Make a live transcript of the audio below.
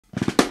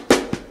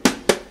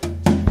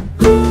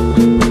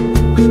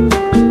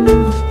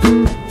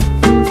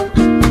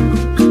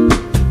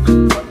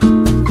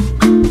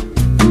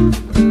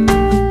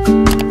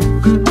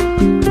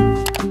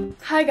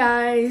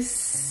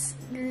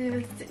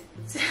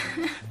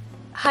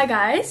Hi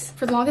guys!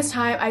 For the longest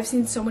time, I've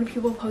seen so many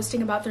people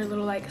posting about their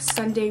little like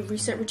Sunday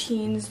reset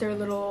routines, their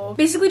little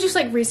basically just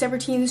like reset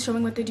routines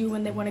showing what they do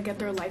when they want to get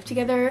their life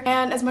together.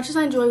 And as much as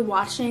I enjoy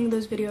watching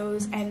those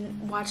videos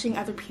and watching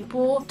other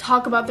people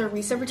talk about their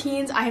reset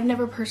routines, I have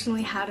never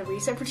personally had a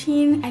reset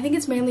routine. I think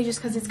it's mainly just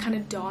because it's kind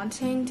of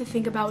daunting to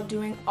think about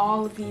doing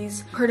all of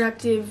these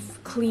productive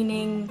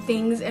cleaning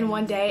things in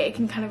one day. It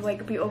can kind of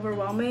like be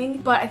overwhelming,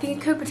 but I think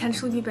it could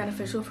potentially be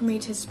beneficial for me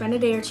to spend a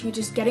day or two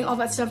just getting all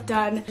that stuff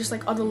done, just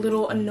like all the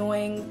little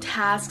annoying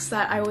tasks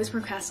that I always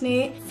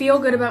procrastinate, feel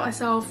good about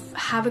myself,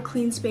 have a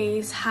clean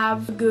space,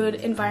 have a good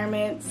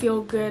environment, feel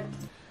good,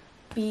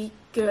 be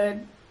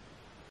good.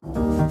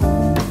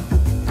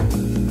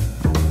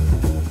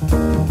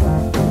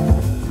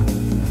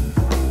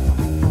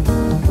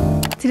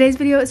 Today's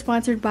video is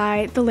sponsored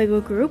by the Lego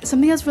group.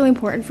 Something that's really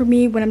important for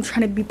me when I'm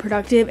trying to be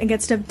productive and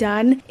get stuff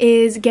done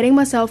is getting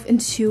myself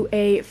into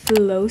a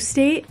flow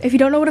state. If you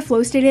don't know what a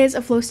flow state is,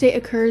 a flow state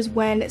occurs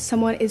when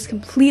someone is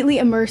completely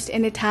immersed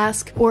in a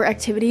task or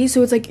activity.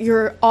 So it's like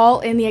you're all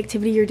in the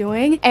activity you're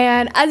doing.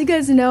 And as you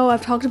guys know,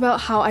 I've talked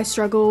about how I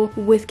struggle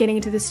with getting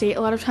into this state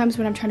a lot of times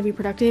when I'm trying to be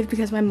productive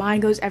because my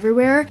mind goes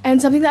everywhere.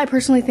 And something that I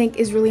personally think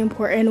is really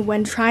important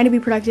when trying to be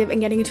productive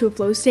and getting into a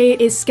flow state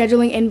is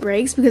scheduling in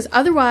breaks, because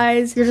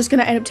otherwise you're just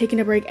gonna end up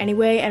taking a break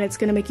anyway and it's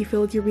gonna make you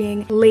feel like you're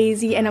being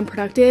lazy and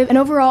unproductive. And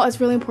overall,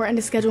 it's really important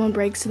to schedule in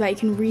breaks so that you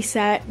can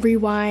reset,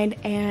 rewind,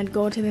 and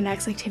go into the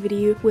next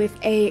activity with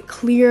a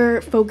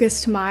clear,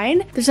 focused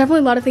mind. There's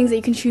definitely a lot of things that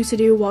you can choose to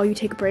do while you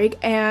take a break,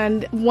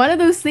 and one of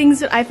those things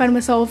that I find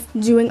myself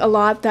doing a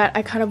lot that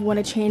I kind of want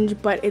to change,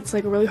 but it's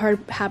like a really hard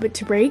habit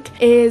to break,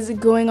 is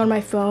going on my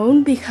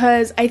phone,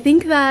 because I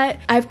think that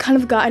I've kind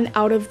of gotten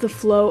out of the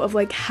flow of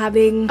like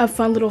having a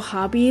fun little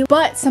hobby.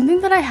 But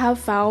something that I have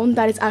found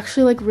that is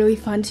actually like really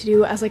fun to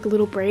do as like a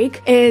little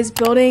break is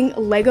building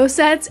Lego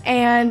sets.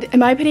 And in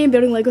my opinion,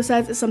 building Lego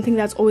sets is something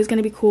that's always going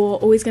to be cool,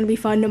 always going to be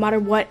fun, no matter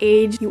what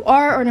age you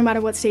are or no matter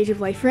what stage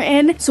of life you're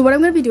in. So what I'm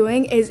going to be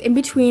doing is, in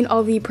between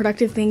all the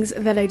productive things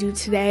that I do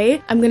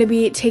today, I'm going to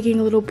be taking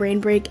a little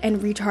brain break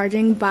and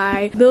recharging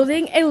by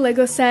building a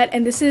Lego set.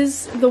 And this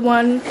is the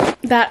one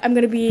that I'm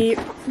going to be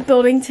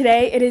building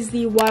today. It is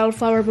the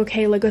wildflower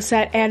bouquet Lego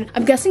set, and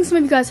I'm guessing some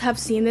of you guys have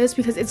seen this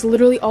because it's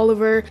literally all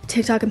over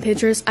TikTok and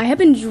Pinterest. I have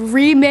been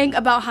dreaming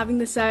about having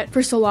this set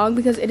for so long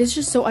because it is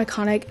just so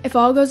iconic. If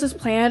all goes as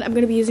planned, I'm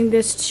going to be using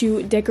this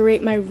to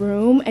decorate my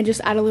room and just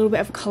add a little bit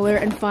of color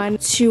and fun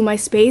to my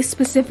space,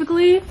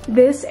 specifically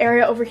this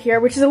area over here,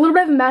 which is a little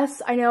bit of a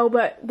mess, I know,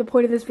 but the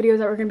point of this video is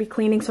that we're going to be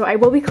cleaning, so I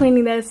will be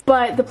cleaning this.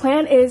 But the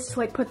plan is to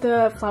like put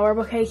the flower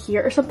bouquet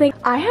here or something.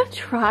 I have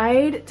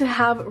tried to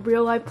have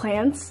real life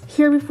plants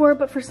here before,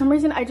 but for some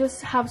reason I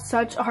just have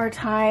such a hard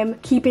time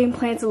keeping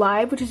plants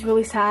alive, which is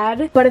really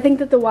sad. But I think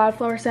that the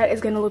wildflower set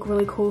is going to look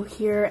really cool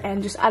here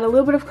and just add a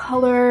little bit of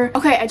color.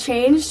 Okay, I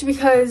changed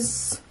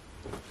because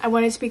I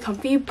want it to be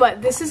comfy,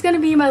 but this is gonna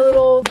be my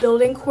little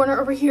building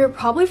corner over here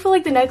probably for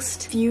like the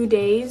next few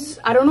days.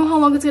 I don't know how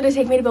long it's gonna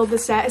take me to build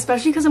this set,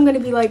 especially because I'm gonna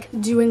be like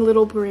doing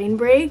little brain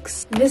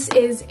breaks. This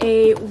is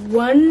a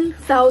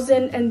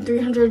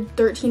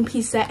 1,313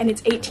 piece set and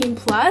it's 18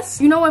 plus.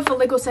 You know, if a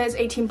Lego set is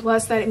 18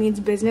 plus, that it means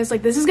business.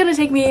 Like, this is gonna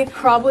take me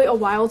probably a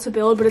while to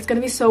build, but it's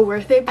gonna be so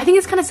worth it. I think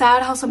it's kind of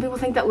sad how some people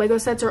think that Lego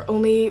sets are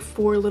only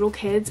for little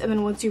kids, and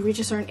then once you reach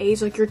a certain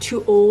age, like, you're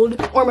too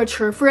old or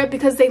mature for it,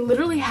 because they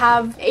literally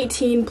have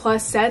 18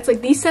 plus sets.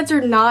 Like, these sets are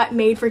not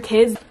made for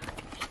kids.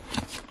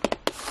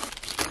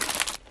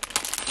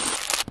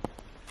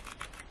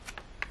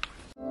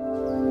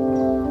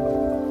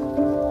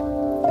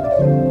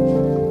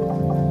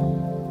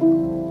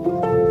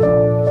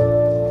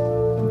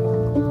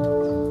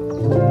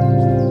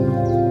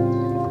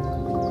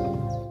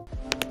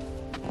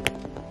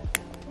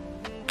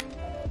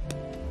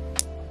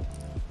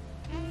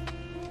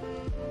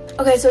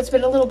 Okay, so it's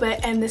been a little bit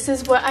and this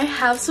is what I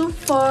have so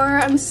far.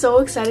 I'm so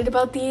excited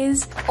about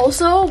these.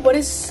 Also, what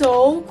is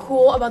so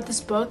cool about this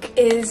book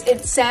is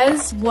it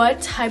says what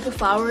type of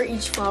flower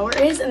each flower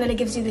is, and then it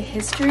gives you the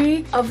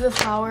history of the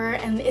flower,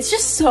 and it's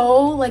just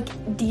so like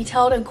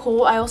detailed and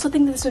cool. I also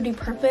think that this would be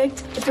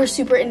perfect if you're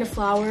super into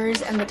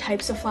flowers and the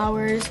types of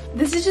flowers.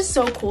 This is just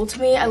so cool to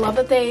me. I love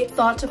that they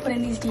thought to put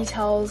in these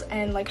details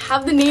and like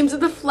have the names of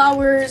the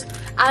flowers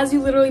as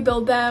you literally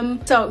build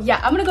them. So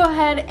yeah, I'm gonna go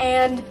ahead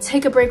and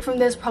take a break from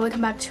this, probably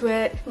come back to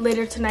it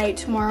later tonight,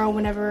 tomorrow,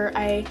 whenever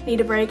I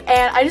need a break.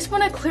 And I just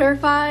want to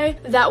clarify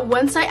that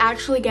once I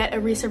actually get a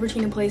reset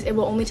routine in place, it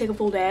will only take a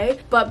full day.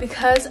 But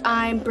because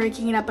I'm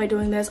breaking it up by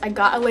doing this, I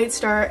got a late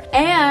start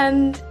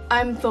and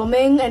I'm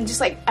filming, and just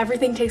like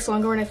everything takes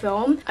longer when I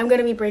film, I'm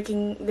gonna be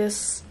breaking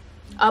this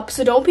up.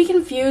 So don't be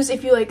confused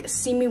if you like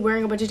see me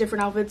wearing a bunch of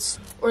different outfits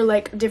or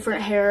like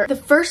different hair. The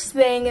first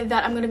thing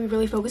that I'm going to be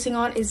really focusing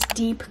on is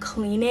deep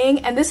cleaning,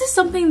 and this is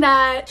something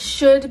that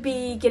should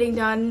be getting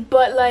done,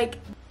 but like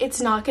it's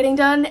not getting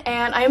done.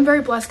 And I am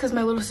very blessed because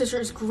my little sister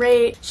is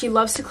great. She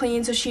loves to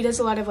clean, so she does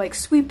a lot of like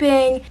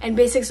sweeping and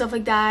basic stuff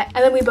like that,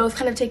 and then we both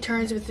kind of take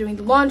turns with doing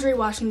the laundry,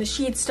 washing the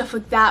sheets, stuff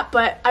like that.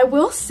 But I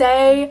will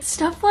say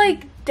stuff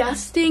like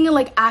dusting and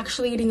like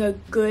actually getting a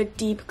good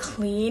deep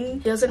clean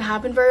doesn't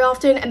happen very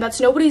often, and that's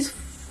nobody's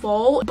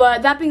fault.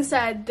 But that being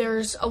said,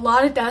 there's a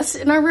lot of dust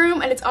in our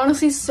room, and it's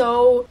honestly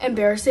so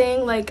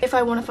embarrassing. Like if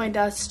I want to find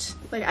dust,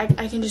 like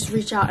I can just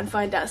reach out and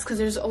find dust because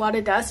there's a lot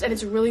of dust and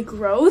it's really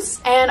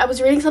gross. And I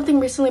was reading something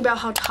recently about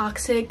how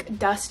toxic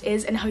dust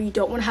is and how you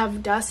don't want to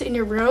have dust in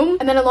your room.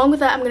 And then along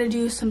with that, I'm gonna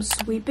do some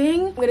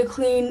sweeping. I'm gonna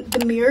clean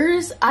the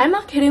mirrors. I'm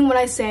not kidding when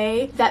I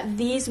say that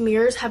these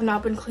mirrors have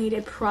not been cleaned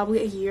in probably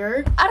a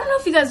year. I don't know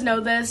if you guys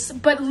know this,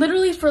 but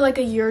literally for like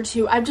a year or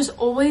two, I've just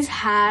always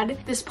had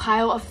this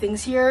pile of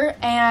things here,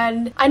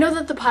 and I know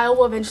that the pile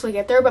will eventually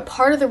get there, but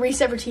part of the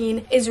reset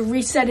routine is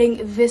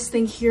resetting this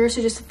thing here.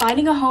 So just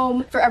finding a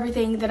home for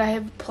everything that I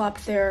have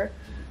plopped there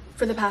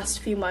for the past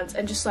few months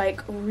and just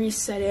like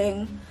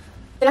resetting.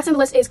 The next on the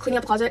list is cleaning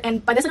up the closet,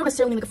 and by this I don't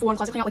necessarily mean like a full-on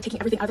closet clean out, like taking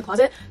everything out of the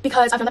closet,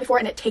 because I've done that before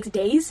and it takes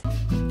days.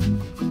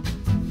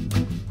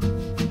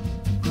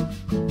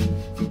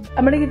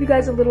 I'm gonna give you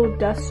guys a little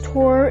dust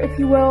tour, if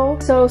you will.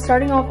 So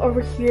starting off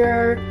over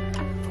here,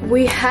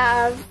 we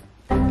have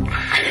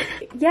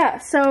yeah,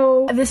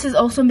 so this is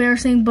also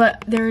embarrassing,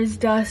 but there is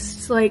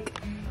dust like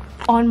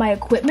on my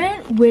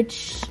equipment,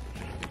 which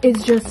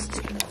is just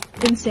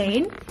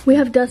insane. We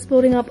have dust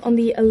building up on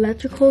the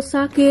electrical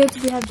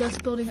sockets. We have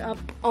dust building up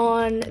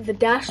on the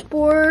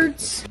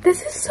dashboards.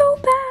 This is so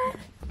bad.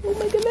 Oh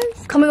my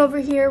goodness. Coming over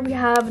here, we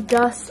have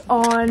dust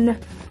on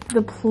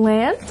the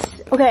plant.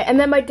 Okay, and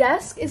then my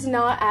desk is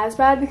not as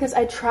bad because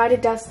I try to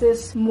dust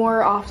this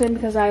more often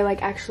because I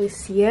like actually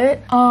see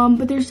it.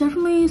 But there's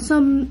definitely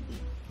some,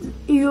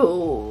 ew.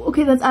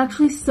 Okay, that's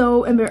actually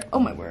so embarrassing. Oh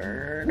my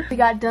word. We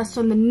got dust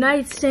on the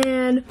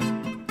nightstand.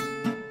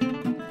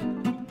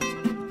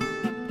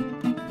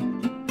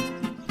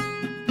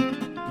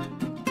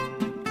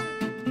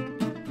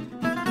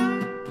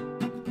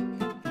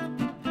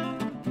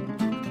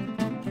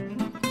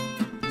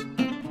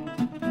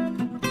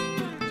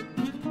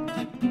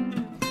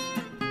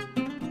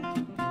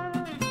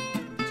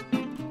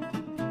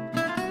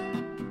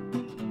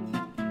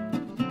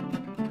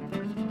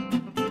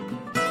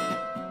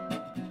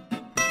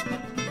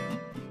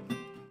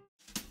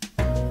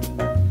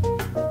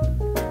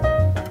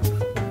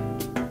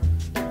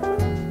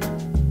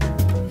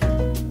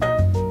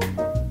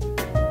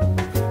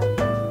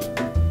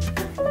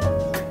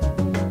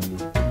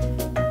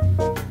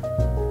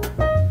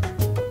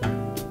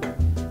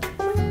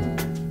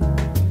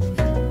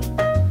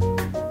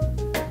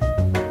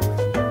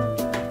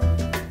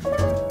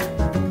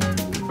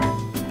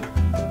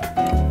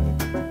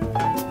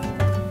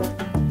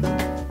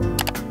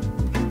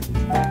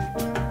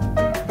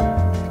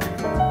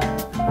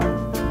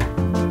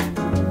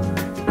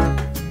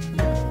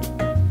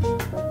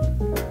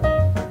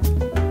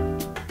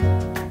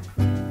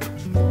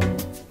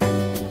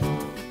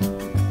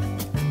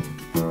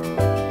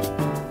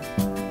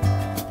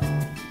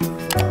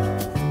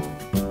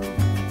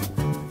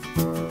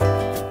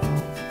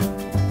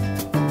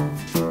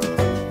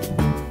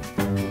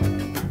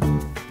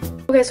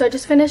 Okay, so I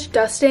just finished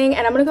dusting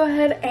and I'm gonna go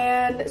ahead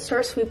and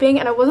start sweeping,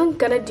 and I wasn't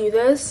gonna do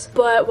this,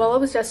 but while I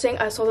was dusting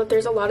I saw that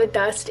there's a lot of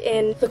dust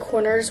in the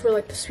corners where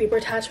like the sweeper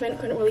attachment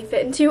couldn't really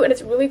fit into, and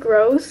it's really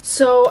gross.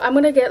 So I'm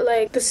gonna get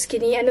like the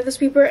skinny end of the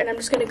sweeper and I'm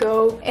just gonna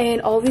go in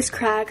all these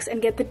cracks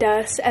and get the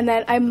dust, and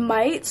then I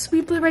might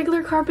sweep the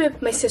regular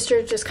carpet. My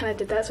sister just kind of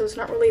did that, so it's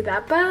not really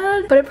that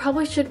bad, but it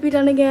probably should be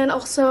done again.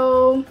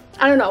 Also,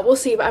 I don't know, we'll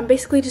see, but I'm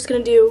basically just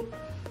gonna do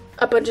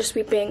a bunch of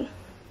sweeping.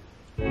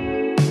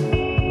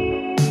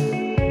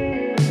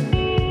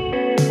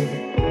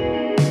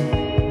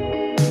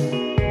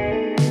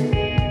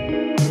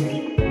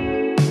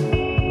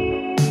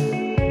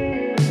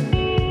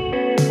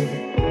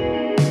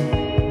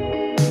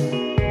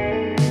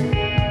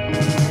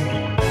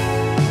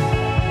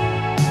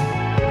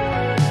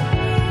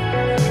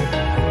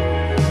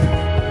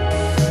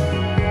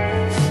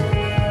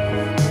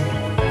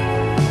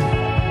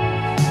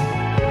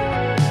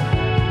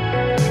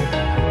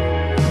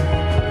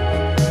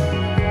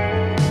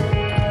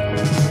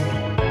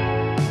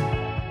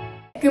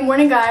 Good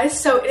morning, guys.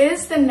 So it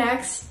is the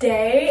next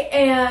day,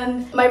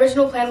 and my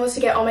original plan was to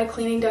get all my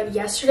cleaning done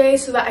yesterday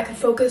so that I could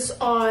focus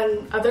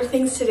on other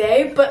things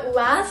today. But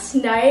last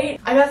night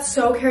I got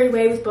so carried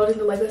away with building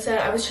the Lego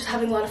set. I was just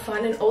having a lot of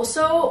fun, and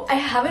also I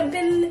haven't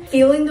been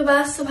feeling the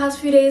best the past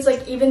few days.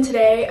 Like even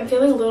today I'm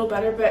feeling a little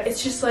better, but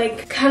it's just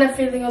like kind of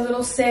feeling a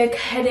little sick,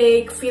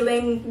 headache,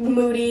 feeling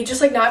moody,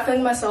 just like not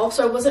feeling myself.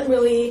 So I wasn't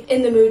really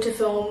in the mood to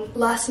film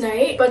last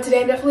night, but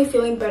today I'm definitely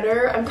feeling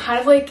better. I'm kind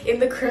of like in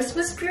the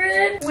Christmas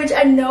spirit, which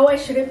I know I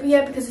shouldn't be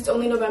yet because it's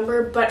only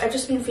November, but I've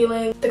just been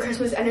feeling the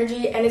Christmas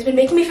energy and it's been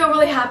making me feel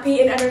really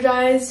happy and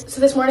energized.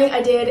 So this morning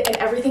I did an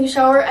everything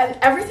shower, and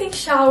everything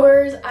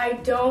showers I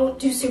don't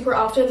do super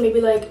often,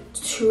 maybe like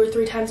 2 or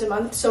 3 times a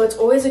month, so it's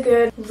always a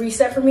good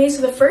reset for me.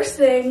 So the first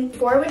thing,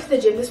 before I went to the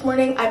gym this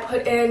morning, I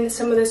put in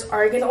some of this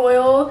argan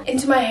oil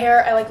into my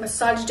hair. I like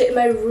massaged it in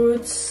my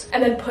roots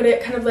and then put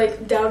it kind of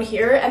like down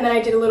here, and then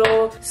I did a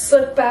little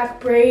slick back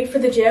braid for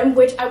the gym,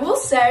 which I will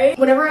say,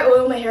 whenever I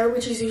oil my hair,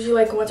 which is usually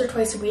like once or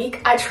twice a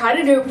week, I try try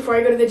to do it before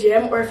I go to the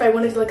gym, or if I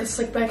wanted like a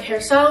slick back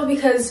hairstyle,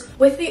 because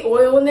with the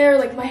oil in there,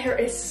 like my hair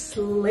is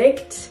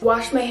slicked.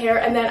 Washed my hair,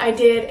 and then I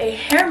did a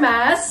hair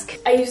mask.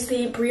 I used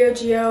the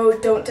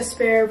Briogeo Don't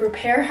Despair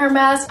Repair hair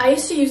mask. I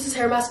used to use this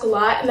hair mask a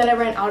lot, and then I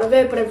ran out of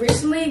it, but I've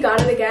recently got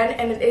it again,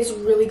 and it is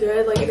really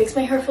good. Like, it makes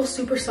my hair feel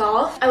super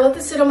soft. I let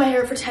this sit on my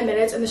hair for 10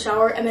 minutes in the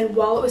shower, and then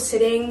while it was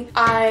sitting,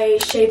 I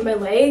shaved my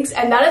legs,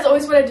 and that is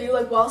always what I do.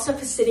 Like, while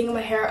stuff is sitting in my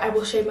hair, I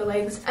will shave my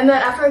legs. And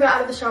then after I got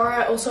out of the shower,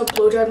 I also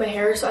blow dried my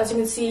hair. So as you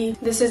can see,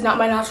 this is not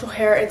my natural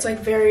hair. It's like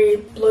very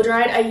blow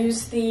dried. I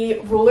use the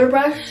roller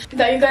brush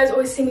that you guys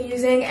always see me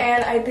using,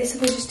 and I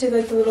basically just did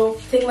like the little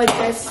thing like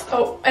this.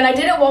 Oh, and I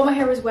did it while my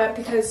hair was wet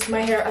because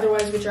my hair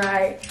otherwise would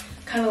dry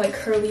kind of like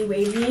curly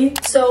wavy.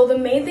 So the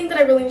main thing that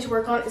I really need to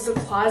work on is the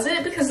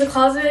closet, because the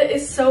closet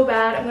is so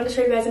bad. I'm going to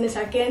show you guys in a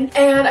second.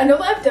 And I know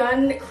that I've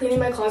done cleaning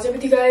my closet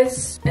with you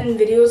guys in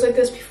videos like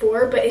this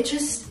before, but it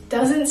just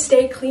doesn't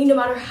stay clean. No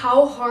matter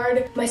how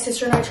hard my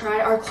sister and I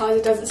try, our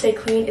closet doesn't stay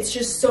clean. It's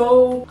just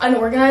so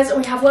unorganized, and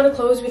we have a lot of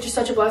clothes, which is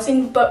such a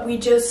blessing, but we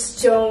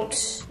just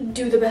don't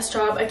do the best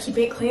job at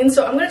keeping it clean.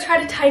 So I'm gonna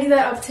try to tidy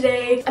that up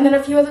today. And then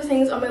a few other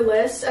things on my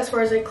list as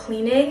far as like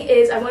cleaning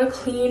is I want to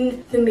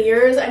clean the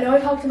mirrors. I know I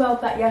talked about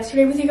that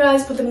yesterday with you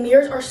guys, but the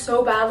mirrors are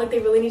so bad, like they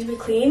really need to be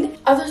cleaned.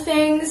 Other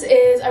things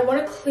is I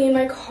want to clean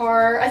my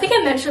car. I think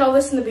I mentioned all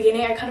this in the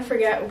beginning. I kind of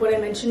forget what I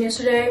mentioned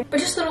yesterday, but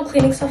just little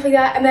cleaning stuff like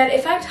that. And then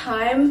if I have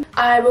time,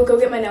 I will go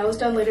get my nails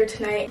done later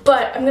tonight,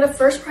 but I'm gonna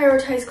first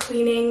prioritize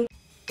cleaning.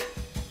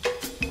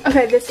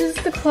 Okay, this is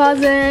the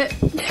closet.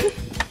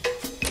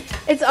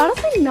 It's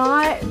honestly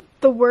not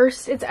the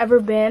worst it's ever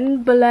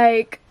been, but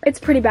like it's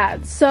pretty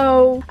bad.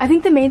 So I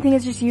think the main thing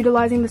is just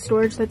utilizing the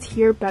storage that's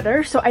here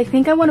better. So I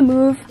think I want to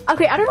move.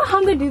 Okay, I don't know how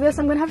I'm gonna do this.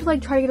 I'm gonna have to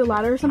like try to get a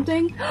ladder or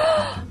something.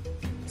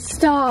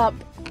 Stop.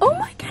 Oh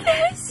my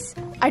goodness.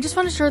 I just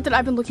found a shirt that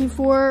I've been looking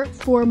for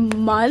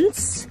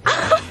months.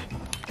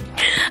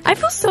 I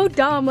feel so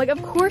dumb. Like,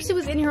 of course it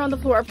was in here on the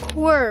floor. Of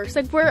course.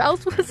 Like, where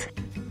else was it?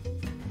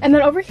 And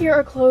then over here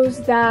are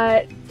clothes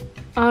that,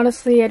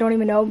 honestly, I don't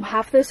even know.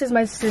 Half this is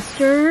my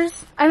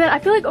sister's. And then I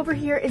feel like over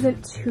here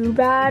isn't too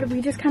bad.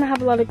 We just kind of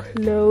have a lot of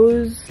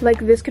clothes. Like,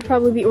 this could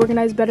probably be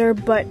organized better,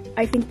 but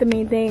I think the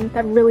main thing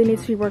that really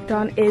needs to be worked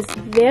on is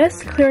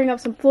this, clearing up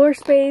some floor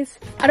space.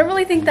 I don't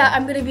really think that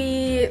I'm gonna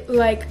be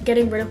like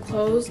getting rid of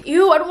clothes.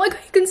 Ew, I don't like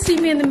how you can see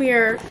me in the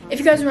mirror. If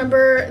you guys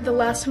remember the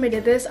last time I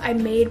did this, I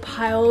made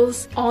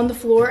piles on the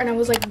floor, and I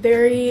was like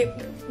very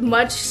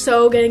much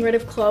so getting rid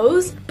of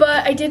clothes.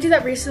 But I did do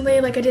that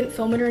recently. Like, I didn't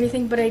film it or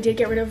anything, but I did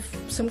get rid of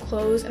some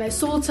clothes, and I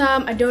sold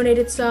some, I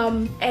donated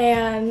some,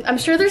 and I'm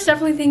sure there's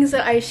definitely things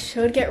that I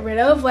should get rid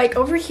of. Like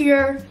over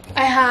here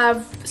I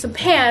have some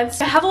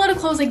pants. I have a lot of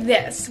clothes like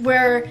this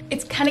where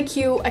it's kind of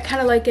cute. I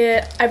kind of like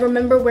it. I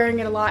remember wearing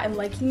it a lot and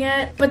liking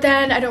it, but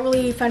then I don't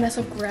really find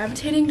myself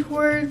gravitating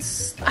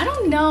towards, I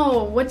don't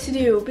know what to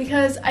do,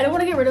 because I don't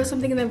want to get rid of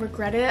something and then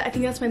regret it. I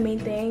think that's my main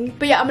thing.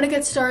 But yeah, I'm gonna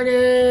get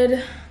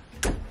started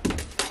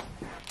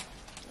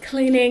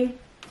cleaning.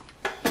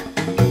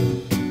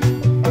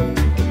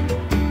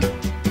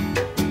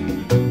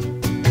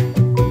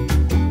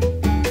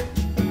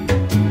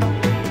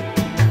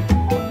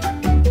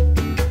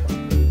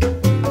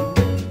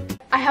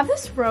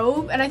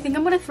 Robe, and I think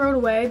I'm gonna throw it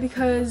away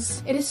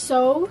because it is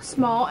so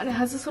small and it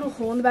has this little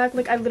hole in the back.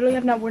 Like, I literally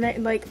have not worn it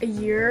in like a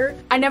year.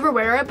 I never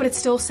wear it, but it's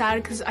still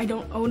sad because I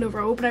don't own a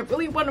robe, and I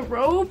really want a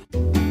robe.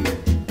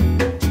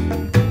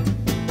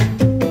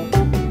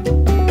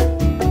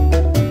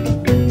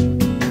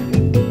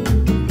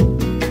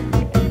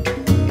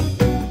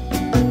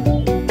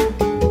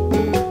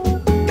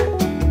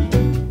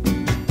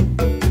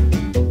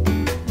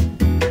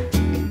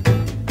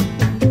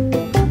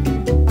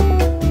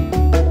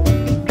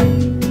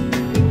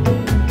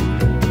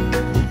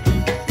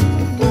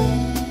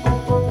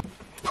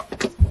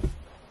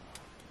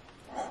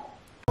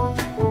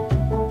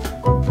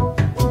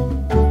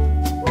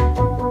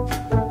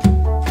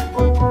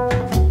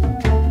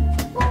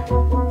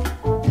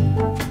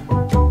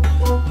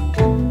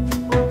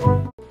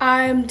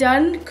 I'm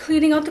done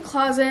cleaning out the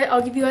closet.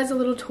 I'll give you guys a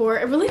little tour.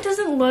 It really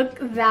doesn't look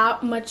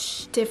that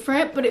much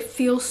different, but it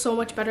feels so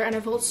much better, and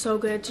it felt so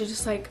good to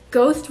just like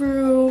go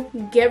through,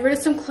 get rid of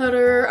some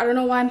clutter. I don't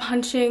know why I'm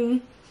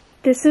hunching.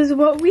 This is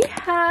what we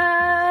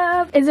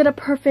have. Is it a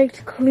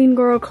perfect clean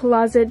girl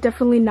closet?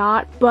 Definitely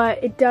not,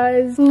 but it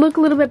does look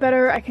a little bit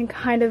better. I can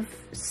kind of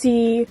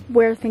see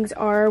where things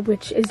are,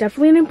 which is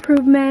definitely an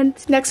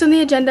improvement. Next on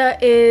the agenda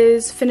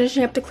is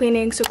finishing up the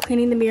cleaning, so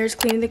cleaning the mirrors,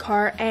 cleaning the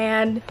car,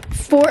 and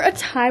for a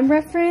time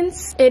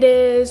reference, it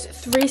is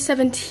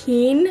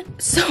 3:17.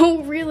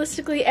 So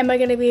realistically, am I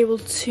gonna be able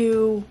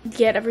to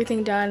get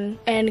everything done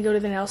and go to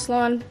the nail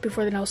salon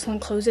before the nail salon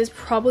closes?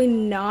 Probably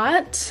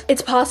not.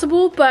 It's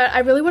possible, but I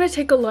really want to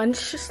take a lunch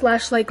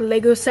slash like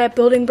Lego set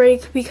building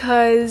break,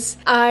 because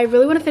I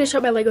really want to finish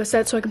up my Lego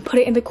set so I can put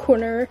it in the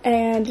corner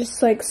and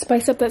just like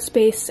spice up that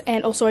space.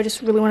 And also I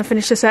just really want to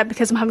finish the set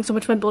because I'm having so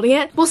much fun building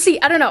it. We'll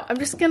see. I don't know. I'm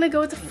just gonna go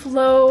with the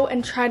flow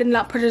and try to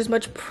not put as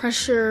much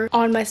pressure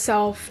on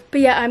myself. But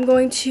yeah, I'm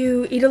going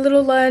to eat a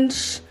little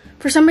lunch,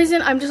 For some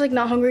reason, I'm just like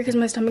not hungry because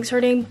my stomach's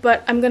hurting,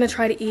 but I'm gonna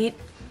try to eat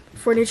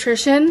for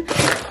nutrition.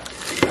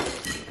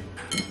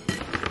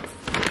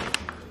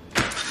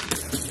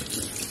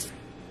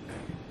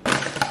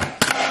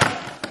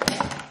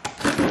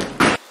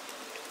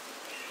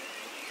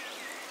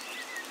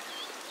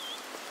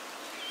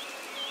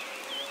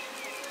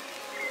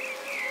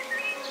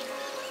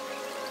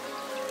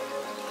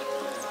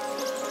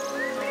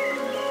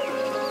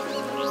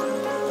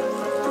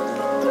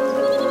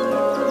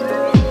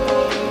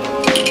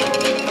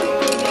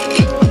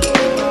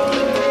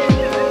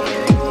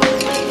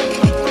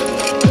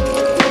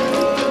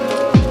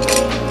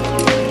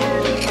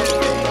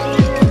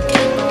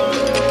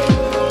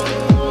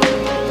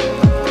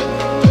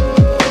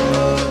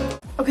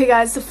 Okay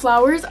guys, the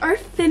flowers are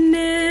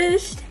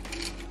finished.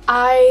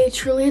 I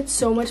truly had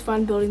so much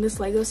fun building this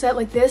Lego set.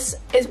 Like, this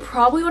is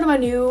probably one of my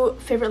new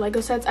favorite Lego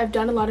sets. I've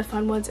done a lot of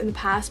fun ones in the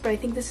past, but I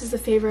think this is the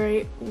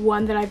favorite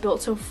one that I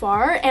built so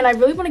far. And I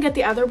really want to get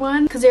the other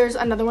one because there's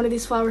another one of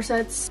these flower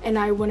sets and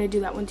I want to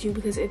do that one too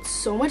because it's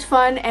so much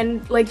fun.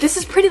 And like, this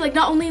is pretty, like,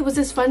 not only was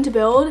this fun to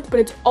build, but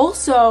it's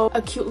also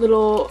a cute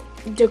little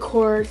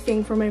decor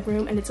thing for my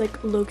room, and it's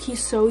like low-key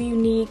so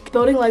unique.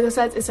 Building Lego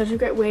sets is such a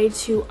great way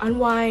to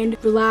unwind,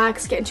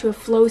 relax, get into a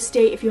flow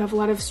state. If you have a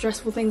lot of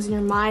stressful things in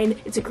your mind,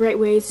 it's a great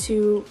way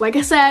to, like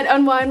I said,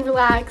 unwind,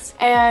 relax,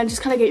 and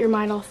just kind of get your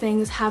mind off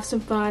things, have some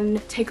fun,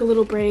 take a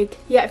little break.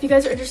 Yeah, if you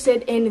guys are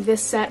interested in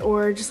this set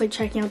or just like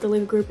checking out the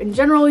Lego group in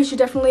general, you should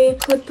definitely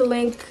click the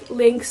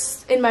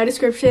links in my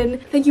description.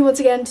 Thank you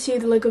once again to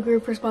the Lego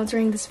group for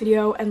sponsoring this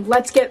video, and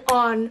let's get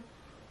on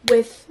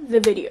with the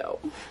video.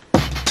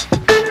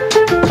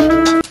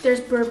 There's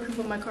bird poop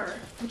on my car,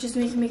 which is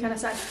making me kind of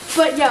sad.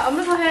 But yeah, I'm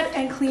gonna go ahead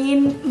and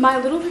clean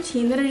my little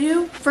routine that I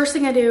do. First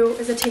thing I do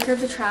is I take care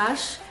of the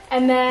trash,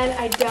 and then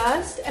I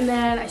dust, and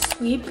then I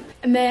sweep,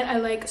 and then I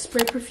like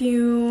spray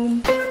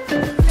perfume.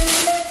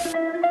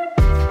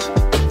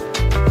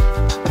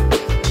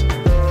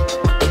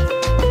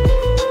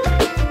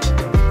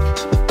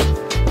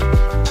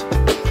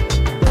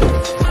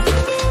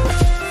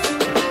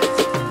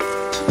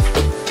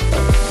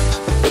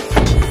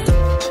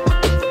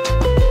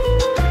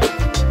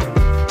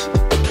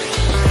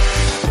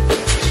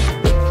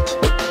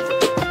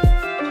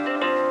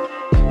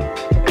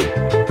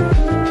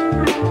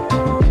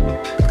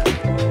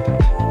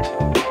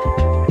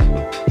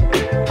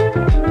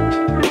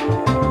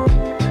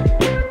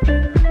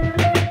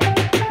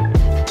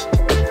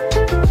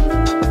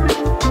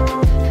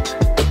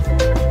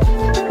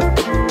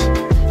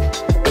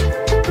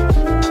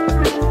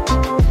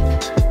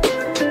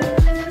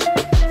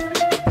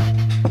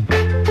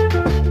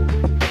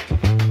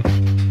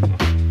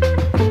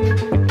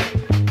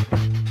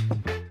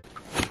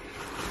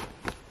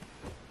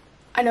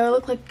 I know I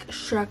look like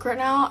Shrek right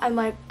now, and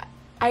like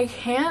I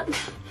can't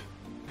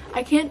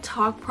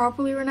talk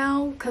properly right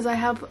now because I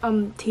have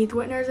teeth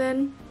whiteners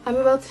in. I'm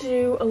about to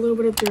do a little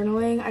bit of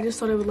journaling. I just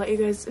thought I would let you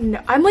guys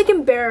know. I'm like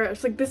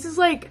embarrassed. Like, this is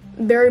like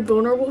very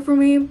vulnerable for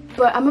me,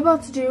 but I'm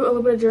about to do a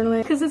little bit of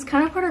journaling because it's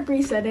kind of part of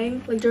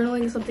resetting. Like,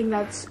 journaling is something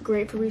that's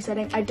great for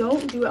resetting. I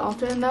don't do it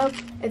often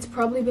enough. It's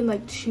probably been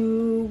like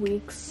 2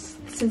 weeks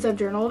since I've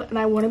journaled, and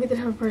I want to be the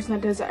type of person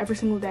that does it every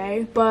single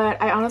day, but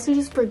I honestly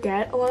just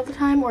forget a lot of the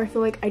time, or I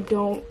feel like I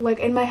don't, like,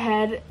 in my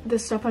head the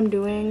stuff I'm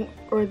doing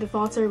or the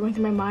thoughts that are going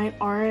through my mind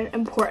aren't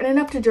important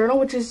enough to journal,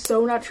 which is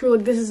so not true.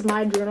 Like, this is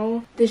my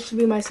journal, this should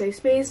be my safe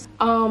space.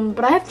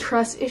 But I have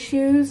trust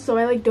issues, so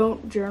I like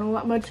don't journal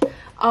that much.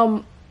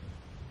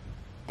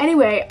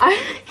 Anyway, I'm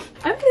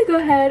gonna go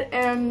ahead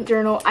and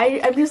journal.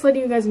 I'm just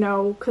letting you guys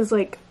know because,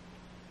 like,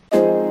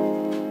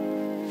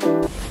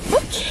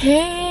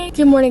 okay,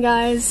 good morning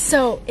guys.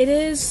 So it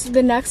is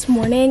the next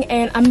morning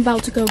and I'm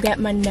about to go get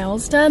my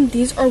nails done.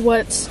 These are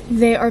what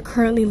they are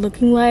currently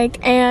looking like,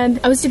 and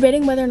I was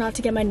debating whether or not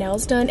to get my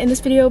nails done in this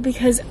video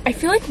because I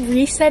feel like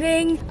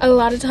resetting a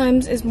lot of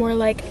times is more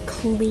like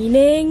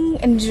cleaning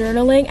and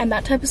journaling and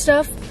that type of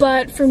stuff,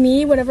 but for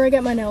me, whenever I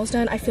get my nails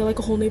done, I feel like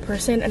a whole new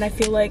person, and I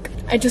feel like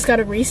I just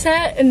gotta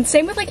reset. And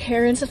same with like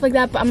hair and stuff like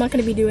that, but I'm not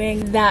gonna be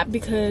doing that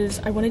because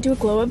I want to do a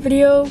glow up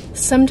video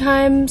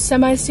sometime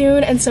semi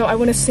soon, and so I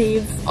want to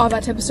save all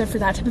that type of stuff for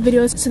that type of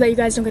videos so that you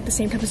guys don't get the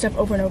same type of stuff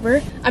over and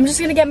over. I'm just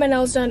gonna get my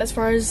nails done as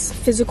far as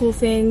physical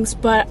things,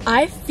 but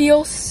I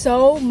feel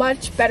so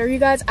much better, you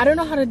guys. I don't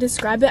know how to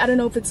describe it. I don't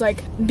know if it's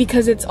like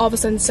because it's all of a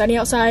sudden sunny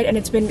outside and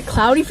it's been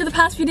cloudy for the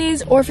past few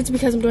days, or if it's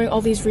because I'm doing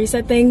all these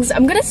reset things.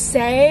 I'm gonna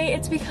say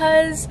it's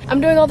because I'm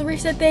doing all the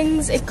reset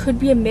things. It could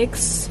be a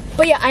mix.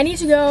 But yeah, I need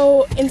to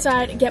go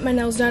inside and get my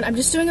nails done. I'm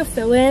just doing a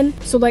fill-in,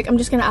 so like I'm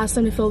just gonna ask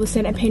them to fill this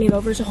in and paint it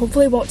over, so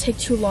hopefully it won't take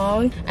too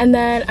long. And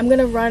then I'm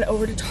gonna run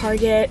over to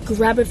Target,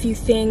 grab a few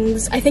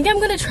things. I think I'm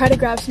gonna try to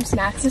grab some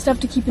snacks and stuff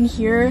to keep in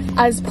here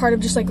as part of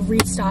just like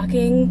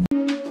restocking.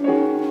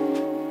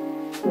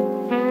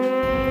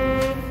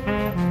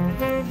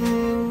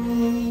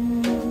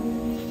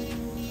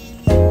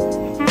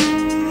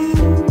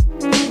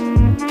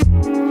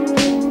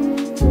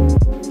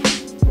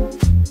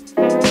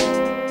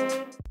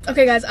 Okay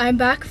Okay guys, I'm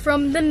back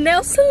from the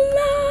nail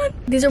salon.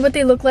 These are what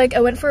they look like.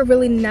 I went for a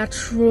really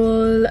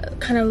natural,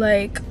 kind of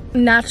like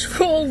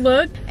natural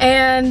look,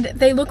 and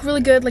they look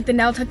really good. Like the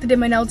nail tech that did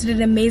my nails did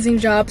an amazing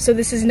job, so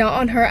this is not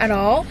on her at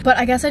all. But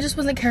I guess I just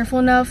wasn't careful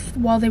enough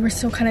while they were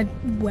still kind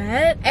of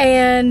wet,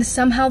 and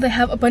somehow they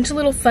have a bunch of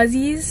little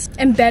fuzzies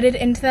embedded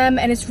into them,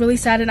 and it's really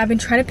sad. And I've been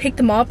trying to pick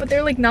them off, but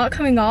they're like not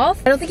coming off.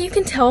 I don't think you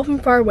can tell from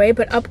far away,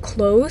 but up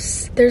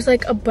close there's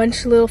like a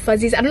bunch of little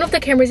fuzzies. I don't know if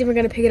the camera's even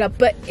gonna pick it up,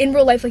 but in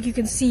real life, like, you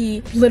can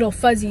see little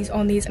fuzzies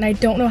on these, and I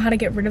don't know how to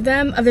get rid of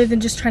them other than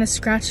just trying to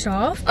scratch it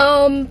off.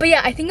 But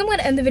yeah, I think I'm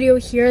gonna end the video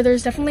here.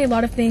 There's definitely a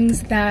lot of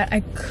things that I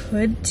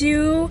could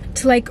do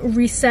to like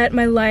reset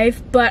my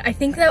life, but I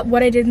think that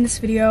what I did in this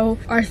video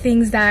are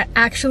things that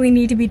actually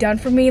need to be done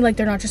for me. Like,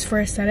 they're not just for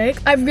aesthetic.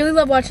 I really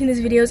love watching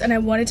these videos, and I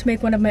wanted to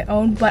make one of my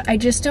own, but I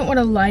just don't want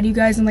to lie to you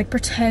guys and like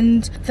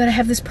pretend that I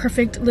have this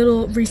perfect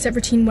little reset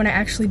routine when I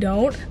actually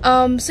don't.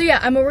 So yeah,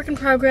 I'm a work in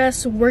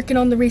progress, working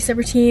on the reset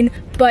routine,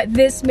 but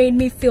this made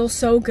me feel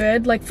so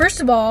good. Like, first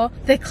of all,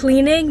 the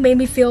cleaning made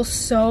me feel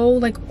so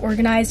like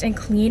organized and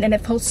clean, and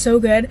it felt so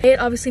good. It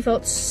obviously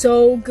felt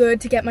so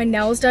good to get my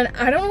nails done.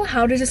 I don't know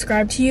how to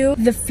describe to you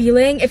the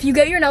feeling. If you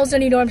get your nails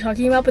done, you know what I'm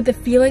talking about, but the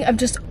feeling of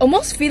just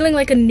almost feeling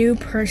like a new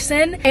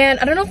person. And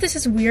I don't know if this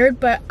is weird,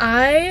 but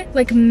I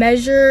like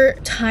measure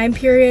time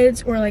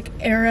periods or like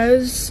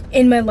eras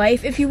in my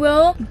life, if you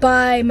will,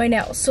 by my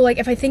nails. So like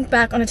if I think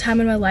back on a time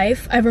in my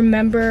life, I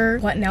remember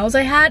what nails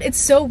I had. It's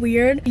so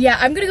weird. Yeah,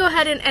 I'm gonna go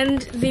ahead and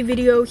end the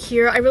video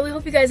here. I really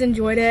hope you guys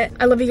enjoyed it.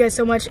 I love you guys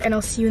so much, and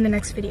I'll see you in the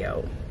next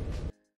video.